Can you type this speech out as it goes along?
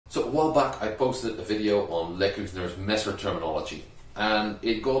So a while back I posted a video on Lecküchner's Messer terminology, and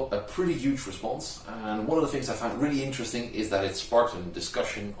it got a pretty huge response, and one of the things I found really interesting is that it sparked a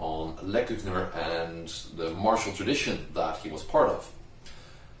discussion on Lecküchner and the martial tradition that he was part of.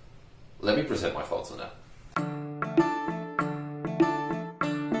 Let me present my thoughts on that.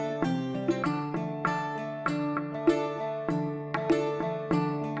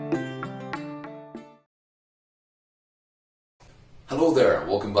 Hello there,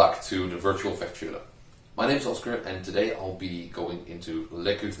 welcome back to the virtual Fechtschule. My name is Oscar, and today I'll be going into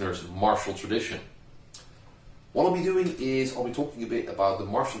Lecküchner's martial tradition. What I'll be doing is I'll be talking a bit about the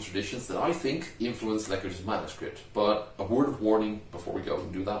martial traditions that I think influenced Lecküchner's manuscript. But a word of warning before we go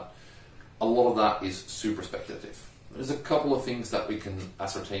and do that, a lot of that is super speculative. There's a couple of things that we can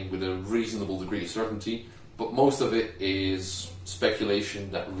ascertain with a reasonable degree of certainty, but most of it is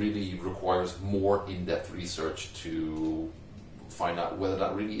speculation that really requires more in-depth research to find out whether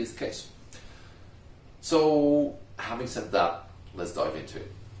that really is the case. So, having said that, let's dive into it.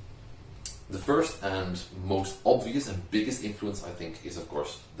 The first and most obvious and biggest influence, I think, is of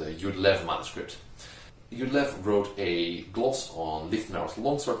course the Jude Lew manuscript. Jude Lew wrote a gloss on Liechtenauer's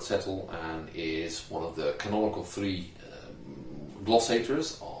longsword settle and is one of the canonical three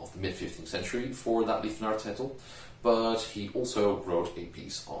glossators of the mid-15th century for that Liechtenauer settle, but he also wrote a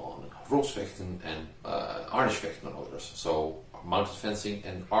piece on Rossfechten and Harnischfechten and others, so mounted fencing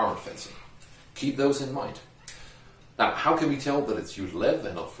and armoured fencing. Keep those in mind. Now, how can we tell that it's Jude Lew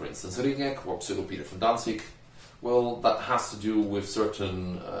and not, for instance, Ringek or Pseudo-Peter van Danzig? Well, that has to do with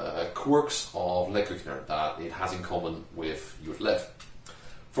certain quirks of Lecküchner that it has in common with Jude Lew.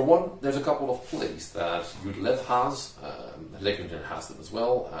 For one, there's a couple of plays that Jude Lew has, Lecküchner has them as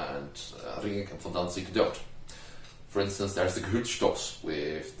well, and Ringek and van Danzig don't. For instance, there's the Gehutstoss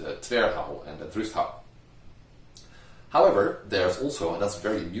with the Twerhau and the Drusthau. However, there's also, and that's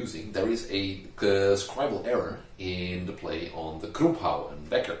very amusing, there is a scribal error in the play on the Krumpau and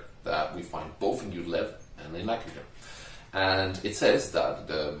Becker that we find both in Jude Lew and in Lecküchner. And it says that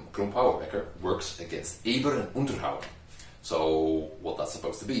the Krumpau Becker works against Eber and Unterhauen. So what that's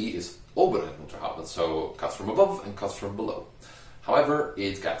supposed to be is Ober and Unterhauen, so cuts from above and cuts from below. However,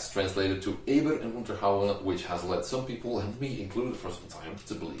 it gets translated to Eber and Unterhauen, which has led some people, and me included for some time,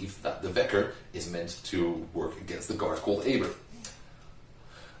 to believe that the Wecker is meant to work against the guard called Eber.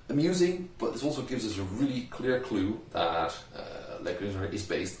 Amusing, but this also gives us a really clear clue that Lecküchner is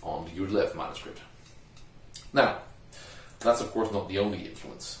based on the Jude Lew manuscript. Now, that's of course not the only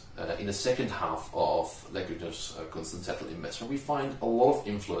influence. In the second half of Lecküchner's Kunst und Zettel im Messer, we find a lot of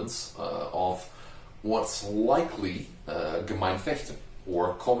influence of what's likely Gemeyn Fechten,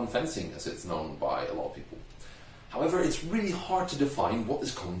 or common fencing as it's known by a lot of people. However, it's really hard to define what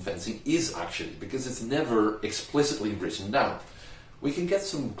this common fencing is actually, because it's never explicitly written down. We can get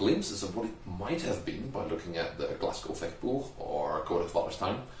some glimpses of what it might have been by looking at the Glasgow Fechtbuch or Codex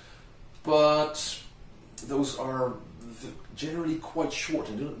Wallerstein, but those are generally quite short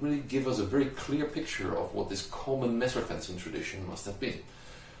and don't really give us a very clear picture of what this common messer fencing tradition must have been.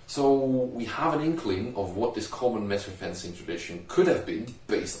 So we have an inkling of what this common messer fencing tradition could have been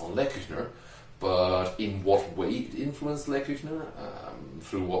based on Lecküchner, but in what way it influenced Lecküchner,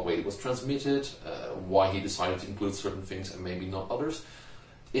 through what way it was transmitted, why he decided to include certain things and maybe not others,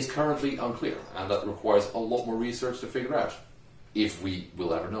 is currently unclear, and that requires a lot more research to figure out, if we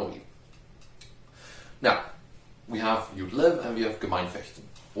will ever know it. Now, we have Jude Lew and we have Gemeyn Fechten.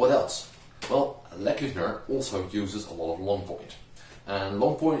 What else? Well, Lecküchner also uses a lot of Longpoint. And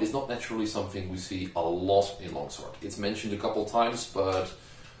Longpoint is not naturally something we see a lot in longsword. It's mentioned a couple of times, but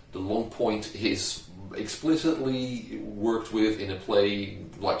the Longpoint is explicitly worked with in a play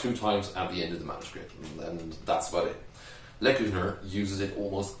like 2 times at the end of the manuscript, and that's about it. Lecküchner uses it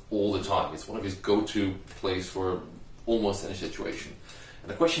almost all the time. It's one of his go-to plays for almost any situation.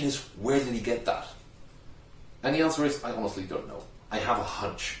 And the question is, where did he get that? And the answer is, I honestly don't know. I have a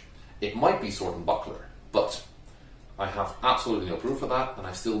hunch. It might be sword and buckler, but I have absolutely no proof of that, and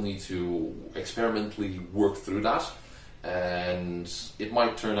I still need to experimentally work through that, and it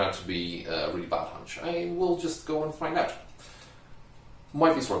might turn out to be a really bad hunch. I will just go and find out.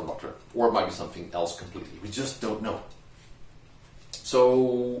 Might be sword and buckler, or it might be something else completely. We just don't know.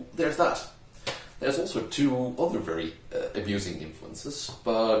 So there's that. There's also 2 other very amusing influences,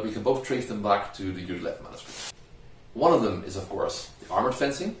 but we can both trace them back to the Jude Lew manuscript. One of them is, of course, the armoured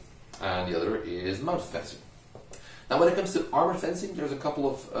fencing, and the other is mounted fencing. Now, when it comes to armoured fencing, there's a couple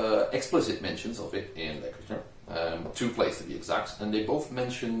of explicit mentions of it in Lecküchner, 2 plays to be exact, and they both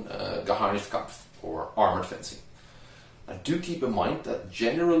mention geharnischt Kampf, or armoured fencing. Now, do keep in mind that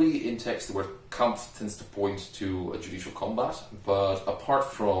generally in text the word Kampf tends to point to a judicial combat, but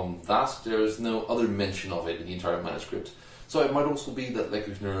apart from that, there's no other mention of it in the entire manuscript. So it might also be that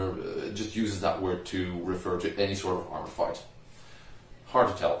Lecküchner just uses that word to refer to any sort of armoured fight. Hard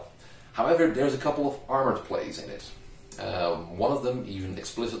to tell. However, there's a couple of armoured plays in it. One of them even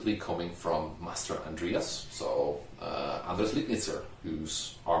explicitly coming from Master Andreas, so Andres Liechtenauer,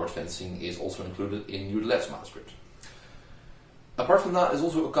 whose armoured fencing is also included in Jude Lew's manuscript. Apart from that, there's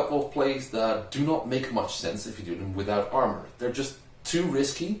also a couple of plays that do not make much sense if you do them without armour. They're just too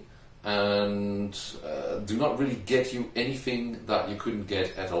risky and do not really get you anything that you couldn't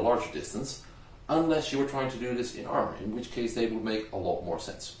get at a larger distance, unless you were trying to do this in armour, in which case they would make a lot more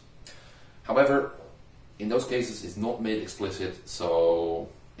sense. However, in those cases it's not made explicit, so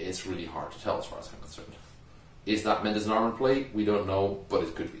it's really hard to tell as far as I'm concerned. Is that meant as an armoured play? We don't know, but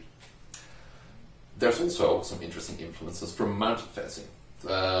it could be. There's also some interesting influences from mounted fencing.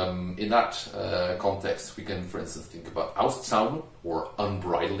 In that context, we can, for instance, think about Auszaumen, or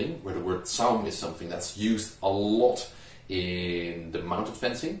unbridling, where the word Zaum is something that's used a lot in the mounted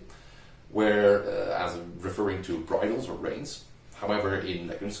fencing, where as referring to bridles or reins. However, in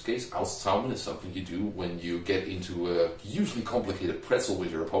Lecküchner's case, Auszaumen is something you do when you get into a hugely complicated pretzel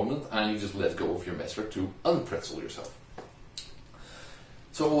with your opponent and you just let go of your messer to unpretzel yourself.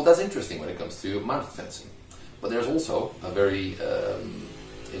 So that's interesting when it comes to mounted fencing. But there's also a very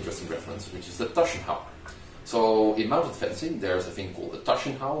interesting reference, which is the Taschenhau. So in mounted fencing, there's a thing called the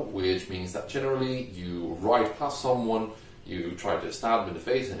Taschenhau, which means that generally you ride past someone, you try to stab them in the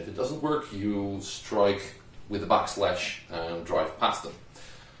face, and if it doesn't work, you strike with a backslash and drive past them.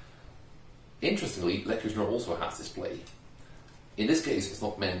 Interestingly, Lecküchner also has this play. In this case, it's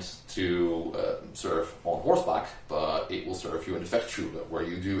not meant to serve on horseback, but it will serve you in the Fechtschule, where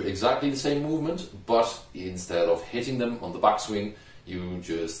you do exactly the same movement, but instead of hitting them on the backswing, you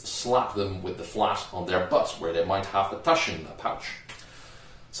just slap them with the flat on their butt, where they might have a Taschen, a pouch.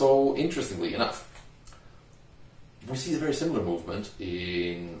 So, interestingly enough, we see a very similar movement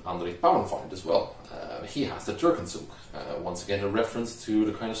in André Bauernfeind as well. He has the Türkenzug, once again a reference to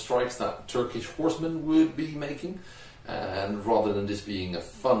the kind of strikes that Turkish horsemen would be making. And rather than this being a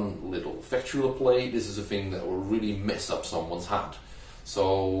fun little Fechtschule play, this is a thing that will really mess up someone's hand.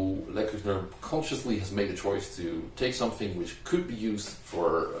 So Lecküchner consciously has made the choice to take something which could be used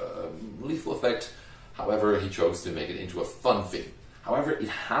for lethal effect, however he chose to make it into a fun thing. However, it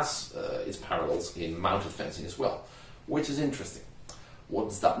has its parallels in mounted fencing as well, which is interesting. What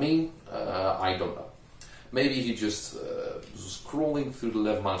does that mean? I don't know. Maybe he just was scrolling through the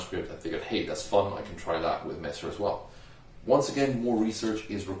Lew manuscript and figured, hey, that's fun, I can try that with Messer as well. Once again, more research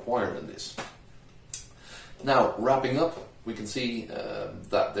is required in this. Now, wrapping up, we can see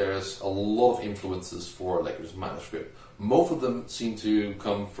that there's a lot of influences for Lecküchner's manuscript. Most of them seem to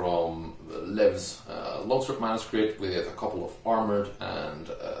come from Lew's longsword manuscript, with a couple of armoured and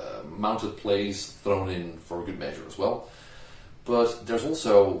mounted plays thrown in for good measure as well. But there's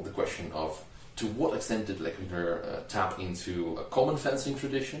also the question of, to what extent did Lecküchner tap into a common fencing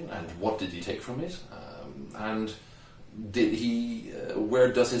tradition, and what did he take from it? And did he,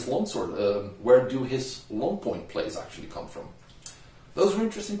 where does his longsword, where do his Longpoint plays actually come from? Those are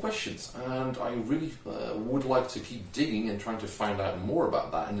interesting questions, and I really would like to keep digging and trying to find out more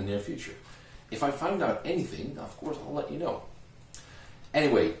about that in the near future. If I find out anything, of course I'll let you know.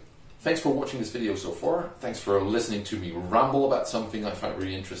 Anyway, thanks for watching this video so far. Thanks for listening to me ramble about something I find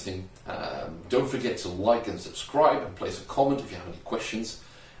really interesting. Don't forget to like and subscribe and place a comment if you have any questions.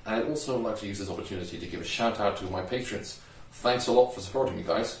 And I'd also like to use this opportunity to give a shout out to my patrons. Thanks a lot for supporting me,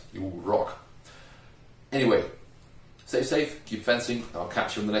 guys. You rock. Anyway, stay safe, keep fencing, I'll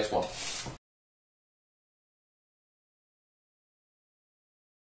catch you in the next one.